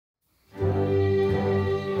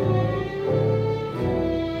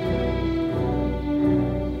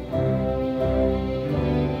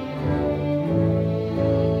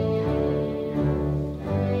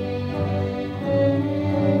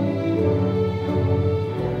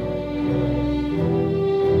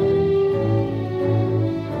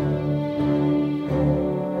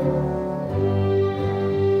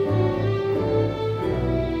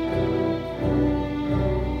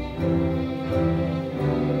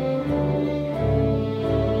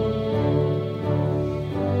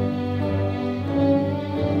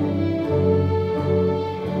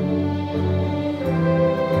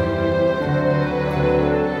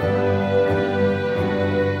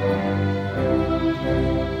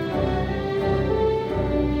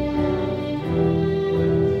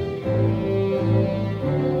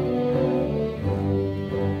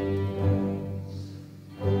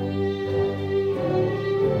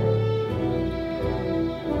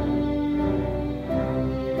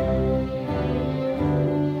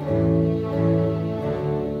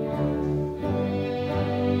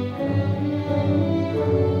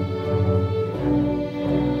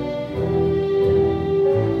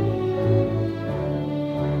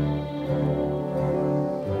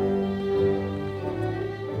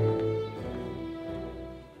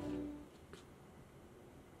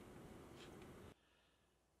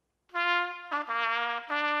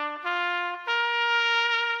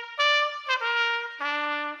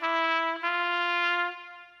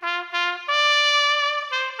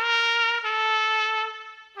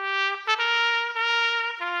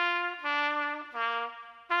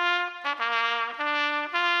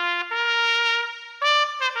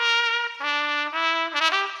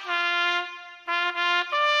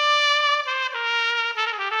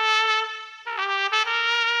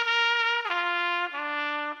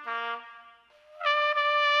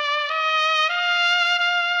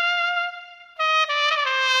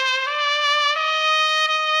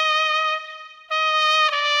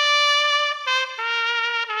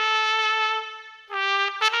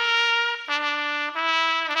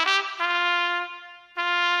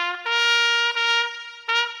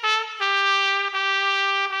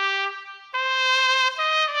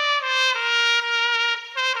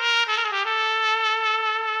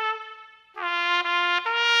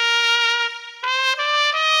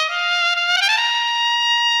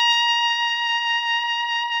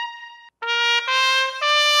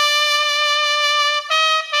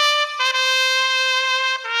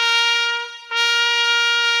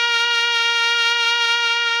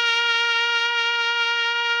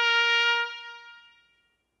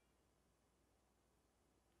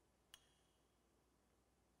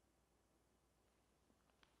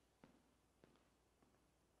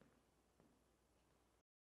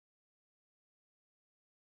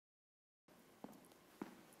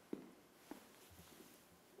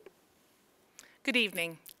Good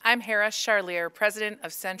evening. I'm Hera Charlier, President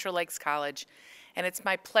of Central Lakes College, and it's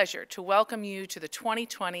my pleasure to welcome you to the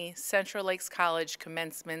 2020 Central Lakes College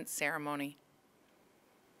Commencement Ceremony.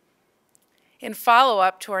 In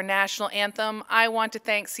follow-up to our national anthem, I want to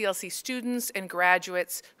thank CLC students and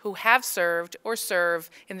graduates who have served or serve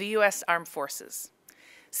in the U.S. Armed Forces.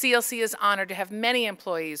 CLC is honored to have many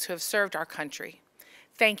employees who have served our country.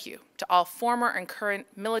 Thank you to all former and current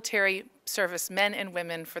military service men and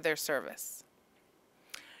women for their service.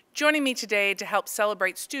 Joining me today to help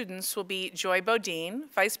celebrate students will be Joy Bodine,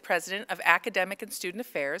 Vice President of Academic and Student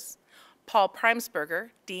Affairs, Paul Primesberger,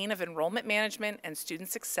 Dean of Enrollment Management and Student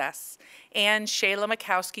Success, and Shayla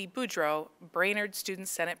Makowski-Boudreau, Brainerd Student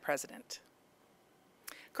Senate President.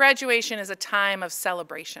 Graduation is a time of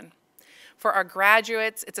celebration. For our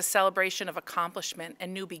graduates, it's a celebration of accomplishment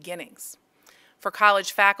and new beginnings. For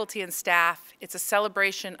college faculty and staff, it's a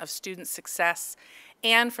celebration of student success.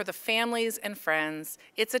 And for the families and friends,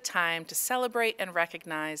 it's a time to celebrate and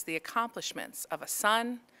recognize the accomplishments of a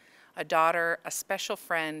son, a daughter, a special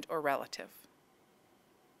friend, or relative.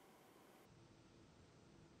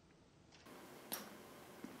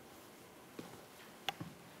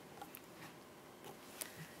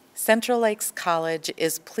 Central Lakes College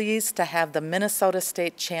is pleased to have the Minnesota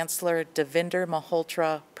State Chancellor Devinder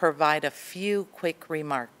Malhotra provide a few quick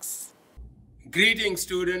remarks. Greetings,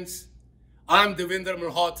 students. I'm Devinder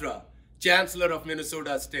Malhotra, Chancellor of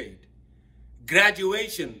Minnesota State.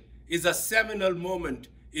 Graduation is a seminal moment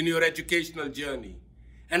in your educational journey,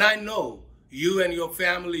 and I know you and your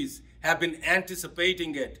families have been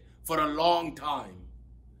anticipating it for a long time.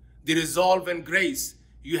 The resolve and grace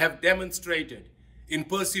you have demonstrated in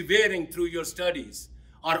persevering through your studies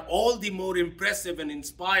are all the more impressive and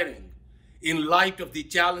inspiring in light of the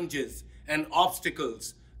challenges and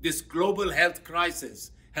obstacles this global health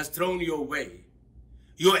crisis has thrown your way.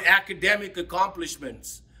 Your academic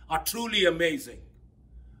accomplishments are truly amazing.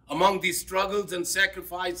 Among these struggles and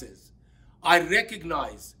sacrifices, I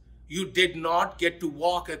recognize you did not get to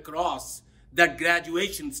walk across that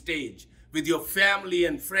graduation stage with your family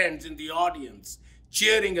and friends in the audience,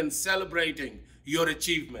 cheering and celebrating your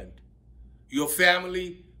achievement. Your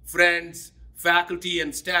family, friends, faculty,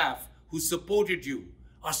 and staff who supported you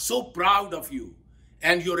are so proud of you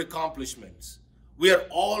and your accomplishments. We are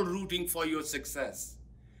all rooting for your success.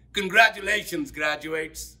 Congratulations,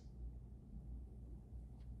 graduates.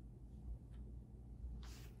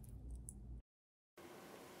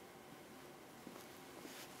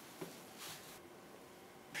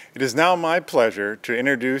 It is now my pleasure to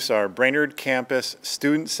introduce our Brainerd Campus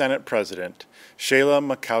Student Senate President, Shayla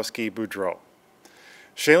Makowski-Boudreau.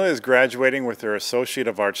 Shayla is graduating with her Associate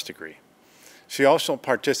of Arts degree. She also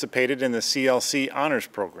participated in the CLC Honors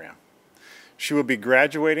Program. She will be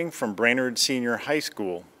graduating from Brainerd Senior High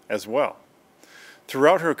School as well.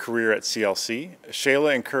 Throughout her career at CLC,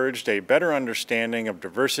 Shayla encouraged a better understanding of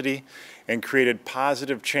diversity and created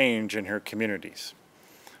positive change in her communities.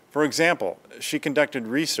 For example, she conducted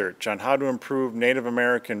research on how to improve Native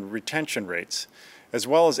American retention rates, as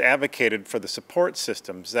well as advocated for the support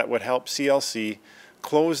systems that would help CLC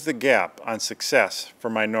close the gap on success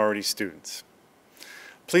for minority students.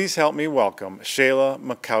 Please help me welcome Shayla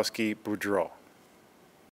Makowski-Boudreau.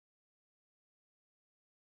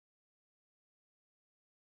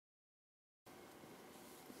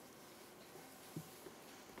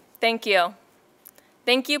 Thank you.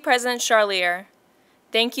 Thank you, President Charlier.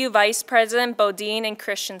 Thank you, Vice President Bodine and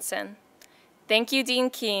Christensen. Thank you, Dean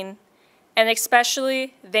Keene. And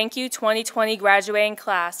especially, thank you, 2020 graduating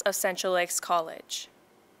class of Central Lakes College.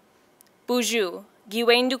 Bonjour,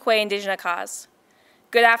 Giwain Dukwe Indigenous Cause.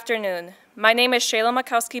 Good afternoon. My name is Shayla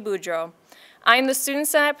Makowski-Boudreau. I am the Student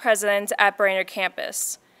Senate President at Brainerd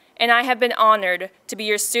Campus, and I have been honored to be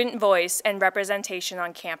your student voice and representation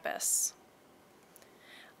on campus.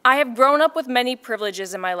 I have grown up with many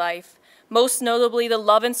privileges in my life, most notably the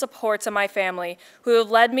love and support of my family, who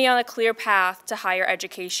have led me on a clear path to higher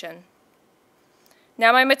education.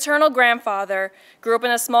 Now, my maternal grandfather grew up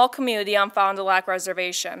in a small community on Fond du Lac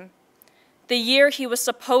Reservation. The year he was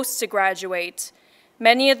supposed to graduate,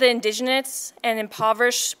 many of the indigenous and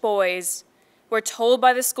impoverished boys were told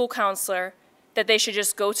by the school counselor that they should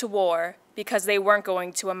just go to war because they weren't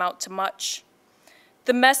going to amount to much.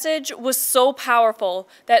 The message was so powerful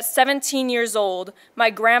that at 17 years old, my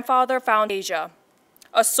grandfather found Asia,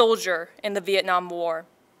 a soldier in the Vietnam War.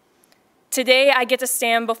 Today, I get to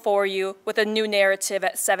stand before you with a new narrative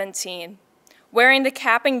at 17, wearing the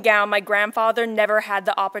cap and gown my grandfather never had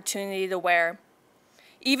the opportunity to wear.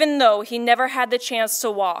 Even though he never had the chance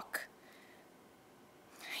to walk,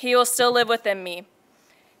 he will still live within me.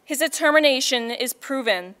 His determination is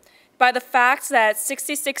proven by the fact that at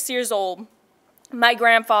 66 years old, my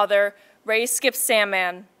grandfather, Ray Skip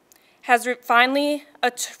Sandman, has finally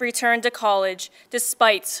returned to college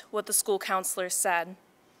despite what the school counselors said.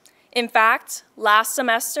 In fact, last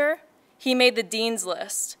semester, he made the dean's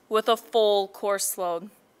list with a full course load.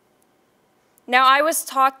 Now, I was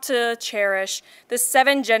taught to cherish the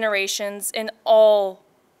 7 generations in all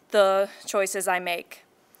the choices I make.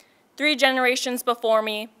 3 generations before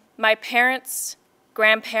me, my parents,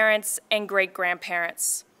 grandparents, and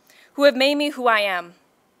great-grandparents, who have made me who I am.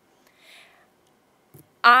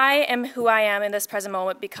 I am who I am in this present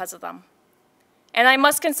moment because of them. And I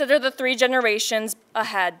must consider the 3 generations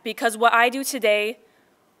ahead, because what I do today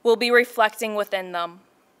will be reflecting within them.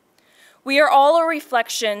 We are all a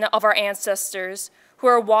reflection of our ancestors who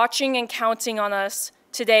are watching and counting on us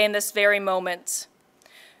today in this very moment,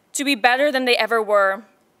 to be better than they ever were,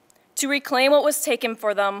 to reclaim what was taken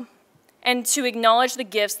for them, and to acknowledge the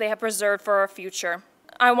gifts they have preserved for our future.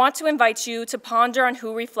 I want to invite you to ponder on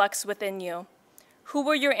who reflects within you. Who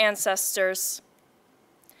were your ancestors?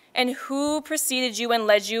 And who preceded you and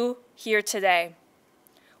led you here today?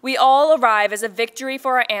 We all arrive as a victory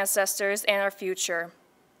for our ancestors and our future.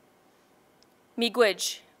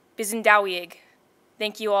 Miigwech, Bizindawiig.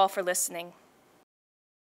 Thank you all for listening.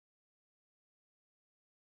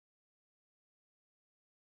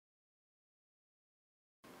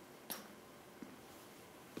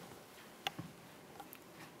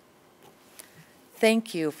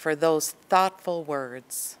 Thank you for those thoughtful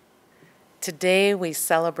words. Today we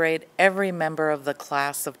celebrate every member of the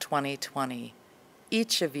class of 2020.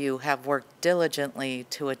 Each of you have worked diligently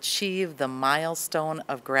to achieve the milestone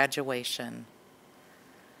of graduation.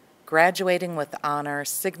 Graduating with honor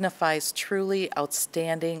signifies truly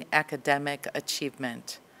outstanding academic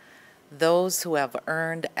achievement. Those who have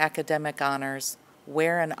earned academic honors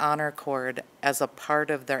wear an honor cord as a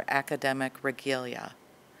part of their academic regalia.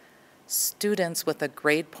 Students with a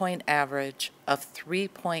grade point average of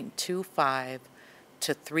 3.25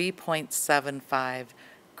 to 3.75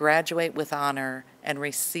 graduate with honor and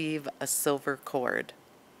receive a silver cord.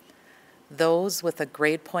 Those with a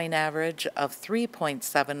grade point average of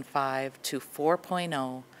 3.75 to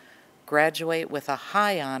 4.0 graduate with a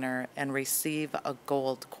high honor and receive a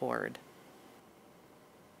gold cord.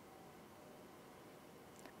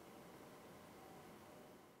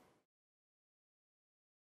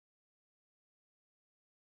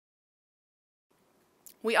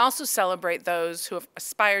 We also celebrate those who have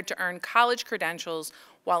aspired to earn college credentials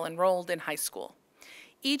while enrolled in high school.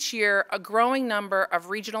 Each year, a growing number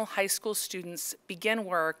of regional high school students begin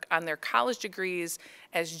work on their college degrees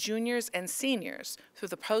as juniors and seniors through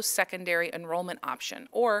the post-secondary enrollment option,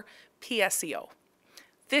 or PSEO.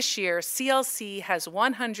 This year, CLC has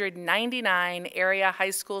 199 area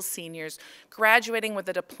high school seniors graduating with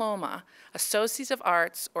a diploma, Associates of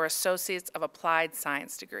Arts, or Associates of Applied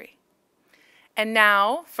Science degree. And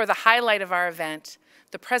now, for the highlight of our event,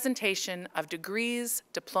 the presentation of degrees,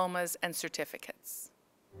 diplomas, and certificates.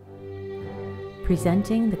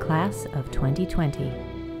 Presenting the class of 2020.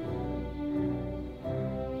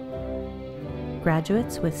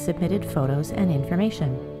 Graduates with submitted photos and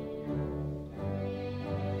information.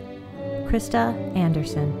 Krista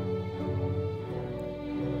Anderson.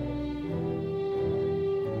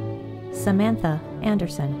 Samantha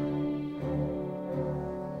Anderson.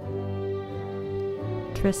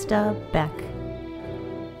 Trista Beck.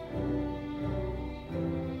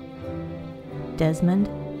 Desmond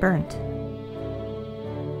Burnt.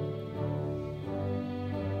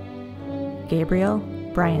 Gabriel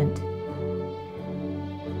Bryant.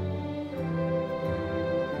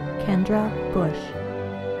 Kendra Bush.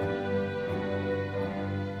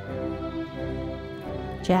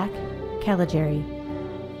 Jack Caligari.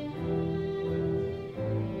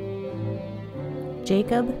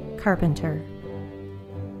 Jacob Carpenter.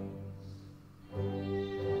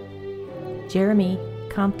 Jeremy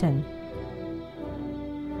Compton.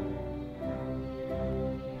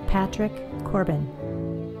 Patrick Corbin.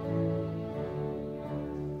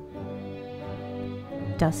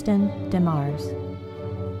 Dustin DeMars.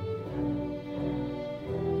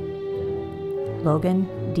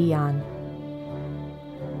 Logan Dion.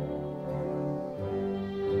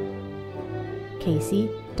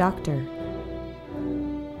 Casey Doctor.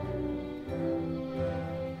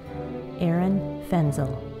 Aaron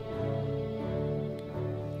Fenzel.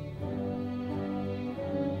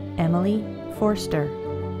 Emily Forster.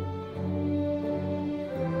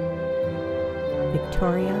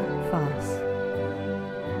 Victoria Foss.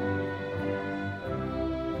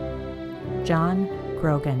 John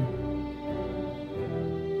Grogan.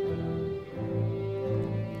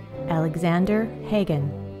 Alexander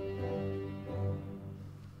Hagan.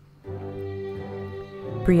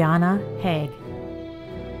 Brianna Haig,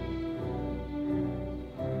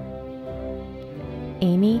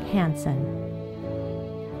 Amy Hansen,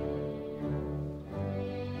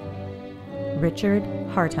 Richard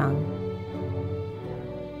Hartung,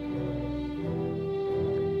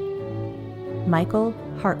 Michael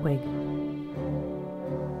Hartwig,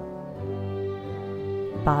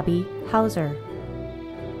 Bobby Hauser,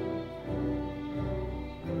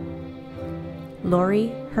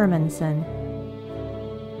 Lori Hermanson,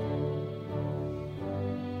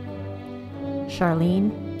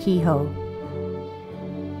 Charlene Kehoe,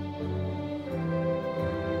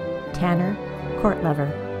 Tanner Kortlever,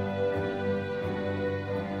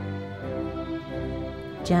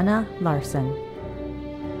 Jenna Larson,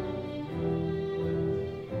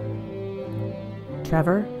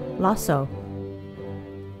 Trevor Lasso,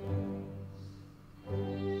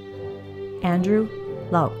 Andrew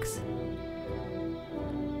Laux,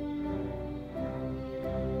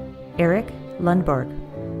 Eric Lundborg,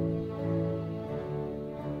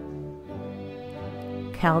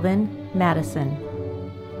 Calvin Madison,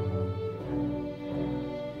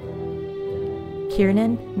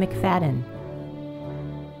 Kiernan McFadden,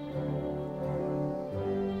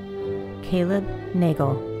 Caleb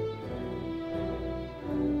Nagel,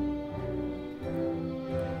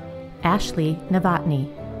 Ashley Novotny,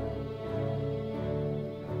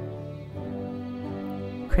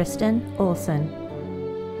 Kristen Olson,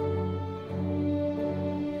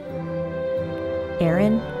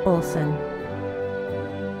 Aaron Olson,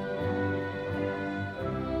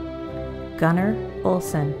 Gunnar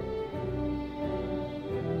Olson,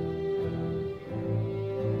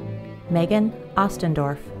 Megan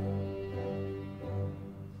Ostendorf,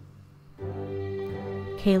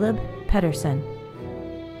 Caleb Pedersen,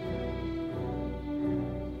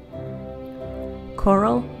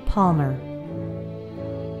 Coral Palmer,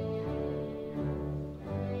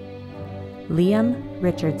 Liam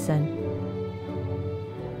Richardson,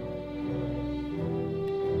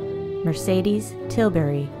 Mercedes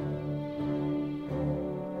Tilbury,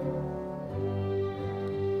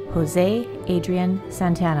 Jose Adrian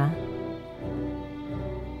Santana,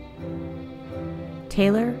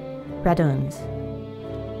 Taylor Raduns,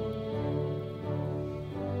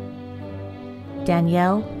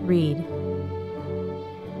 Danielle Reed,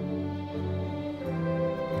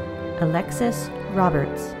 Alexis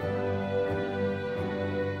Roberts,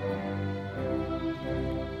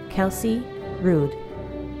 Kelsey Rude,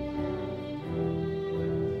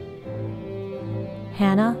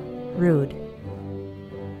 Hannah Rude,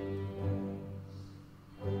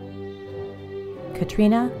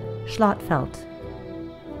 Katrina Schlotfelt,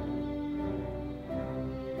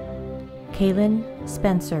 Kaylin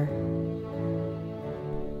Spencer,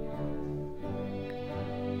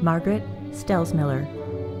 Margaret Stelsmiller,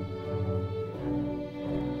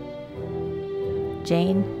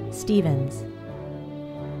 Jane Stevens,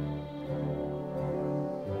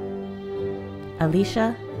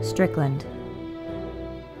 Alicia Strickland,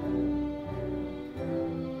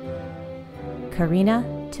 Karina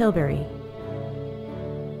Tilbury,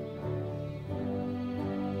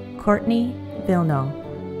 Courtney Vilno,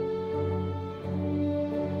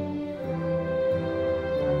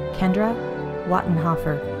 Kendra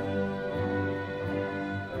Wattenhofer,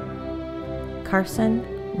 Carson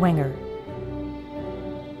Wenger,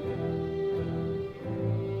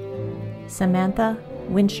 Samantha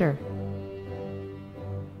Winsher,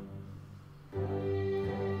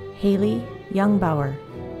 Haley Youngbauer.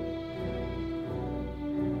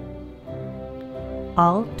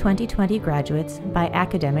 All 2020 graduates by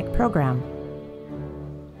academic program.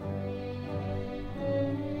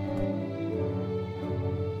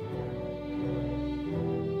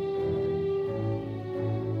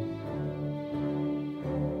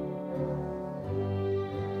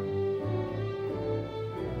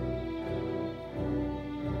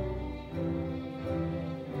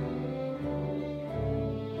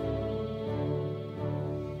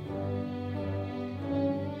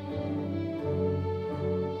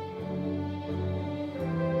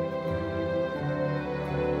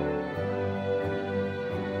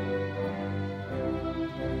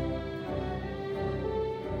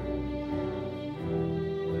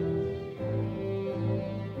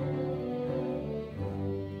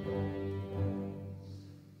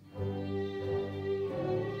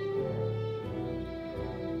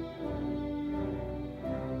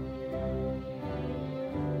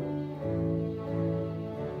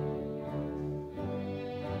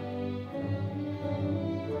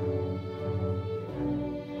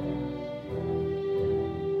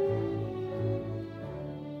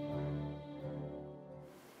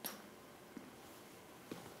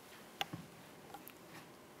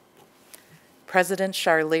 President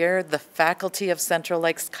Charlier, the faculty of Central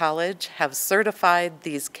Lakes College have certified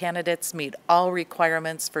these candidates meet all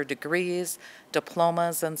requirements for degrees,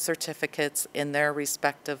 diplomas, and certificates in their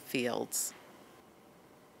respective fields.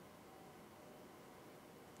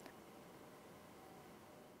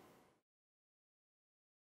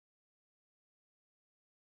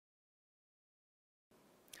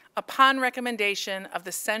 Upon recommendation of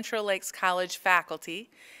the Central Lakes College faculty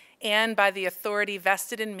and by the authority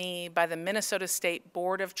vested in me by the Minnesota State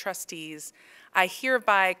Board of Trustees, I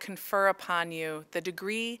hereby confer upon you the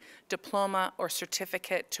degree, diploma, or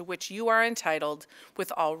certificate to which you are entitled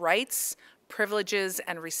with all rights, privileges,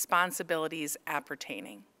 and responsibilities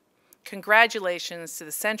appertaining. Congratulations to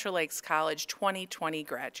the Central Lakes College 2020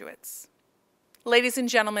 graduates. Ladies and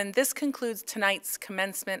gentlemen, this concludes tonight's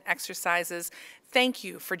commencement exercises. Thank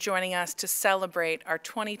you for joining us to celebrate our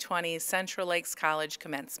 2020 Central Lakes College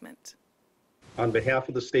commencement. On behalf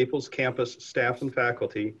of the Staples campus staff and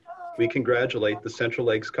faculty, we congratulate the Central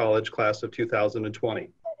Lakes College class of 2020.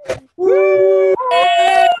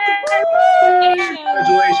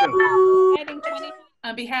 Congratulations.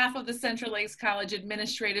 On behalf of the Central Lakes College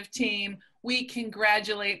administrative team, we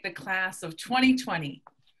congratulate the class of 2020.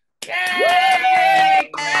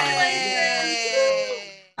 Yay! Congratulations!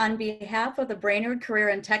 On behalf of the Brainerd Career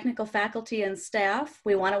and Technical faculty and staff,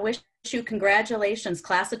 we want to wish you congratulations,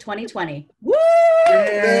 class of 2020. Woo!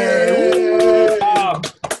 Yay!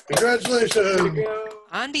 Congratulations!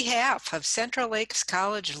 On behalf of Central Lakes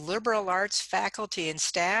College liberal arts faculty and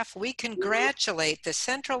staff, we congratulate the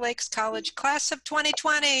Central Lakes College class of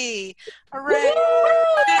 2020. Hooray!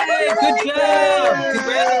 Good job!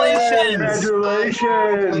 Congratulations!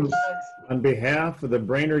 Congratulations! On behalf of the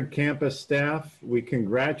Brainerd campus staff, we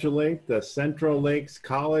congratulate the Central Lakes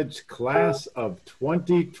College class of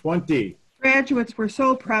 2020. Graduates, we're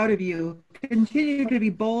so proud of you. Continue to be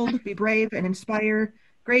bold, be brave, and inspire.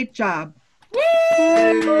 Great job.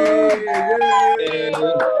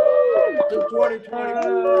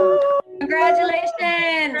 Congratulations!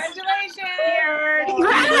 Congratulations!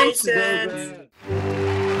 Congratulations!